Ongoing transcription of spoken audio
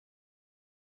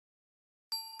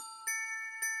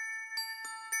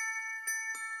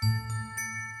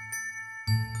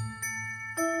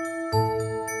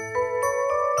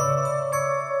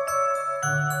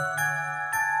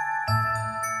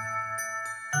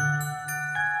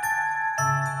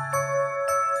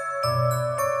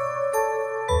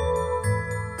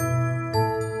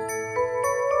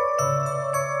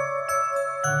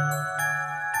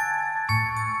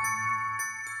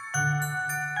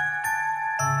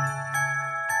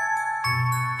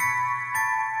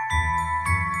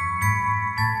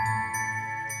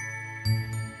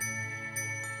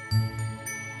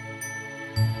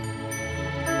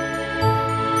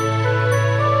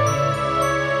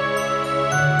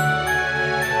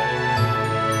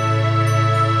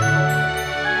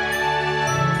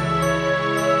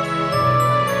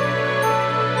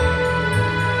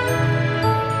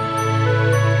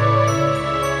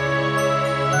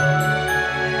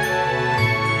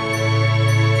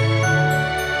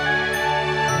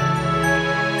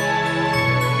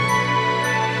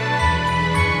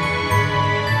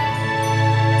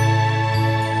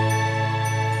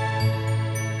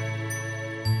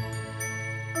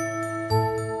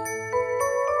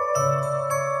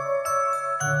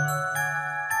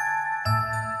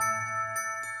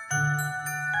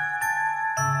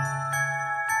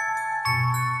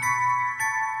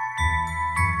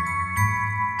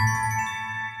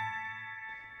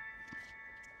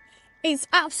It's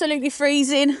absolutely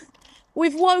freezing.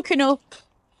 We've woken up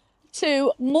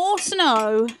to more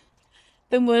snow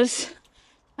than was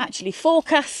actually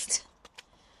forecast.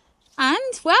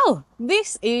 And, well,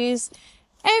 this is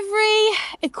every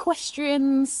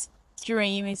equestrian's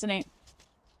dream, isn't it?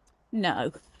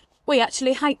 No. We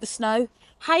actually hate the snow.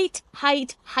 Hate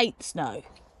the snow.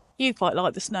 You quite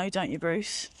like the snow, don't you,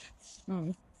 Bruce?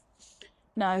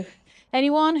 No.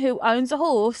 Anyone who owns a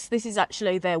horse, this is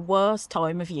actually their worst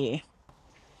time of year.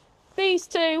 These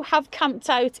two have camped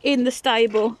out in the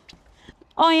stable.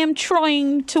 I am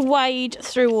trying to wade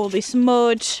through all this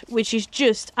mud, which is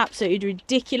just absolutely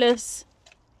ridiculous.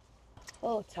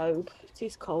 Oh, Tobe, it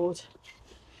is cold.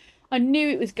 I knew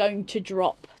it was going to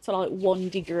drop to like 1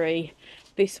 degree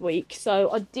this week, so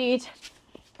I did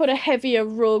put a heavier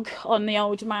rug on the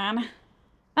old man,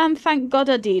 and thank God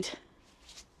I did,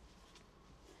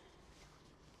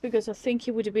 because I think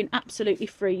he would have been absolutely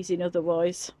freezing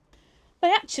otherwise.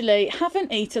 They actually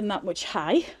haven't eaten that much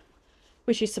hay,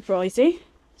 which is surprising.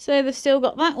 So they've still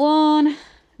got that one,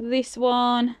 this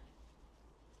one,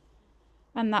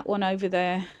 and that one over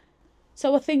there.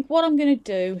 So I think what I'm going to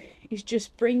do is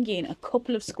just bring in a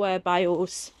couple of square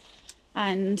bales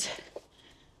and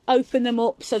open them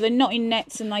up so they're not in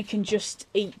nets and they can just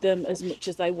eat them as much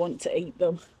as they want to eat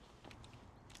them.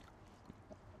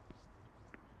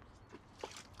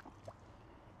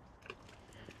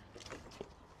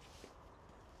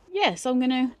 Yes, I'm going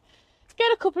to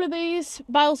get a couple of these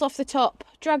bales off the top,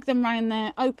 drag them round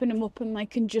there, open them up, and they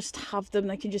can just have them,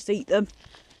 they can just eat them.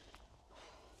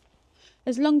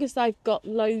 As long as they've got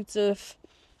loads of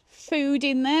food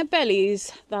in their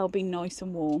bellies, they'll be nice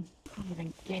and warm. I can't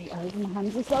even get it over, my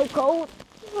hands are so cold.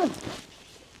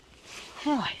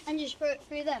 Right. And just throw it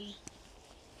through them?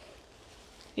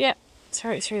 Yep,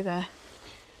 throw it through there.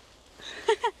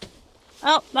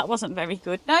 Oh, that wasn't very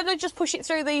good. No, just push it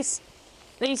through these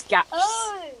gaps.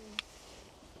 Oh!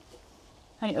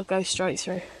 And it'll go straight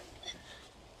through.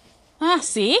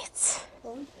 That's it.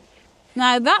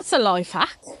 Now that's a life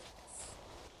hack.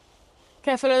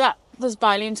 Careful of that. There's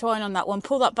baleen twine on that one.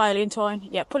 Pull that baleen twine.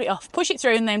 Yeah, pull it off. Push it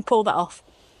through and then pull that off.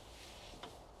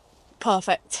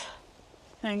 Perfect.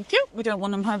 Thank you. We don't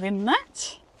want them having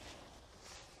that.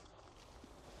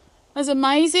 As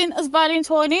amazing as baleen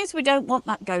twine is, we don't want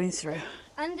that going through.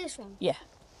 And this one? Yeah.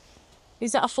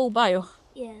 Is that a full bale?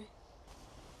 Yeah.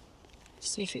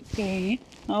 See if it's going.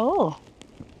 Oh.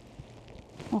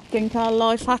 I think our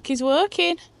life hack is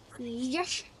working.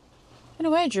 Yes. I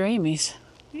don't know where Dream is.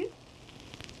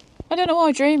 I don't know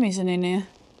why Dream isn't in here.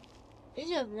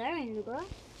 He's over there in the grass.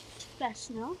 Best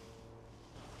snow.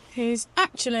 He's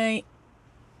actually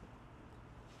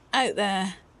out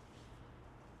there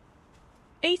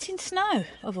eating snow,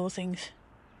 of all things.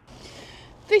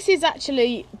 This is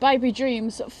actually Baby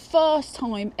Dream's first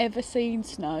time ever seeing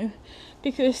snow,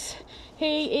 because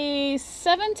he is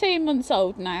 17 months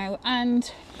old now, and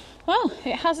well,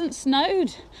 it hasn't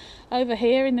snowed over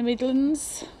here in the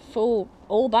Midlands for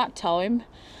all that time.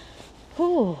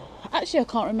 Oh, actually I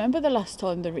can't remember the last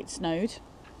time that it snowed.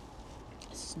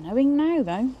 It's snowing now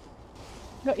though.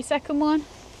 Got your second one?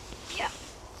 Yeah.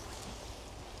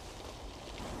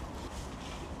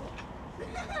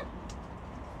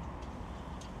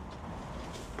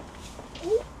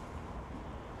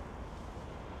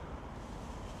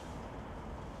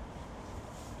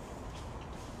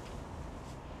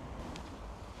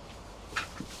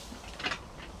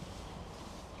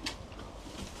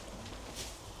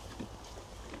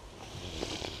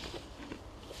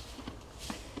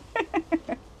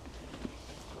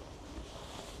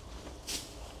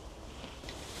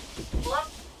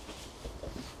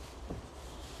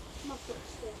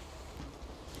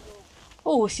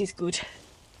 Oh, this is good.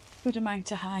 Good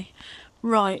amount of hay.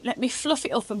 Right, let me fluff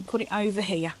it up and put it over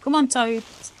here. Come on, Toad.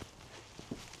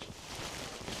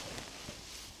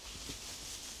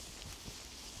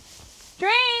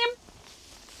 Dream!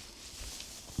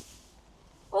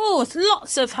 Oh, it's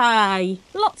lots of hay.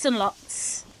 Lots and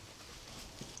lots.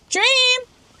 Dream!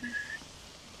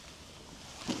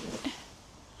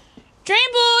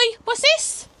 Dream boy, what's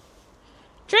this?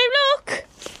 Dream, look!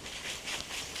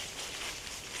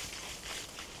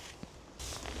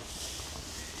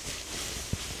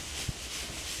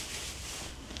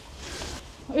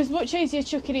 It was much easier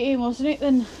chucking it in, wasn't it,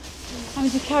 than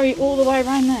having to carry it all the way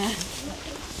around there.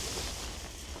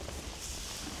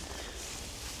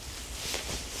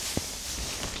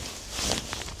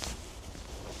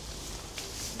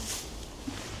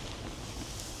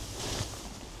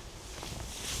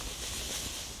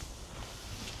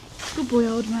 Good boy,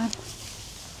 old man.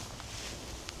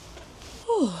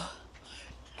 Oh,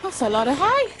 that's a lot of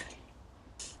hay.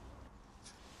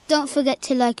 Don't forget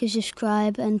to like and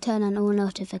subscribe and turn on all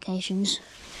notifications.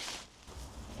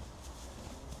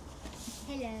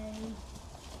 Hello.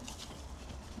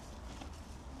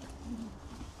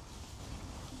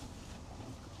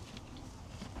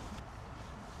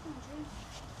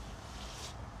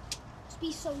 Let's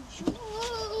be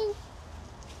social.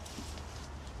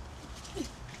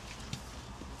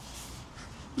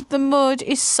 The mud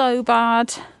is so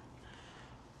bad.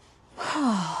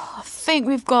 I think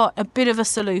we've got a bit of a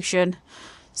solution,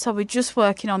 so we're just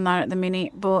working on that at the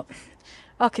minute, but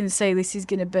I can see this is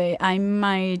going to be a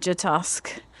major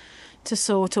task to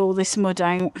sort all this mud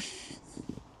out.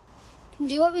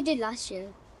 Do what we did last year.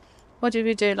 What did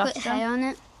we do last Put year? hay on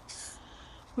it.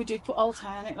 We did put old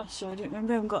hay on it last year. I don't remember.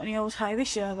 We haven't got any old hay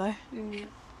this year though.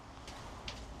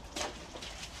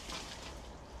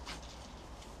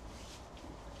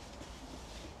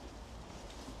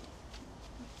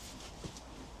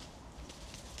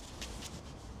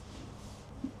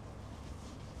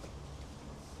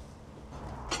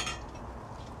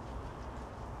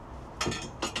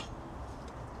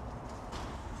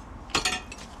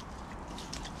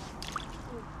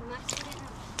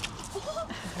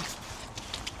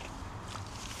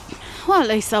 Well, at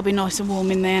least they'll be nice and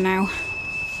warm in there now.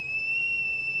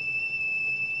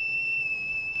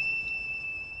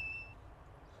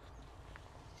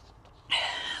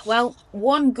 Well,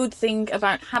 one good thing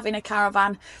about having a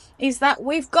caravan is that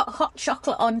we've got hot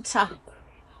chocolate on tap.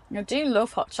 I do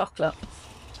love hot chocolate.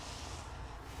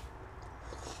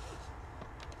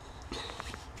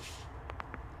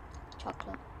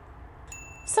 Chocolate.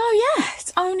 So yeah,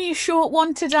 it's only a short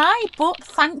one today, but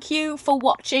thank you for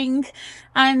watching.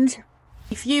 And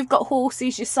if you've got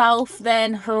horses yourself,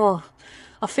 then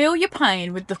I feel your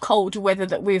pain with the cold weather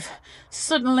that we've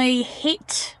suddenly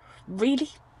hit really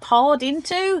hard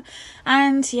into.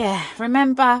 And yeah,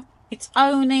 remember, it's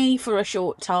only for a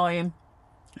short time,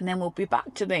 and then we'll be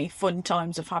back to the fun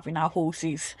times of having our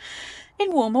horses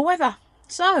in warmer weather.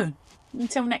 So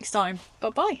until next time,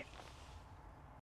 bye bye.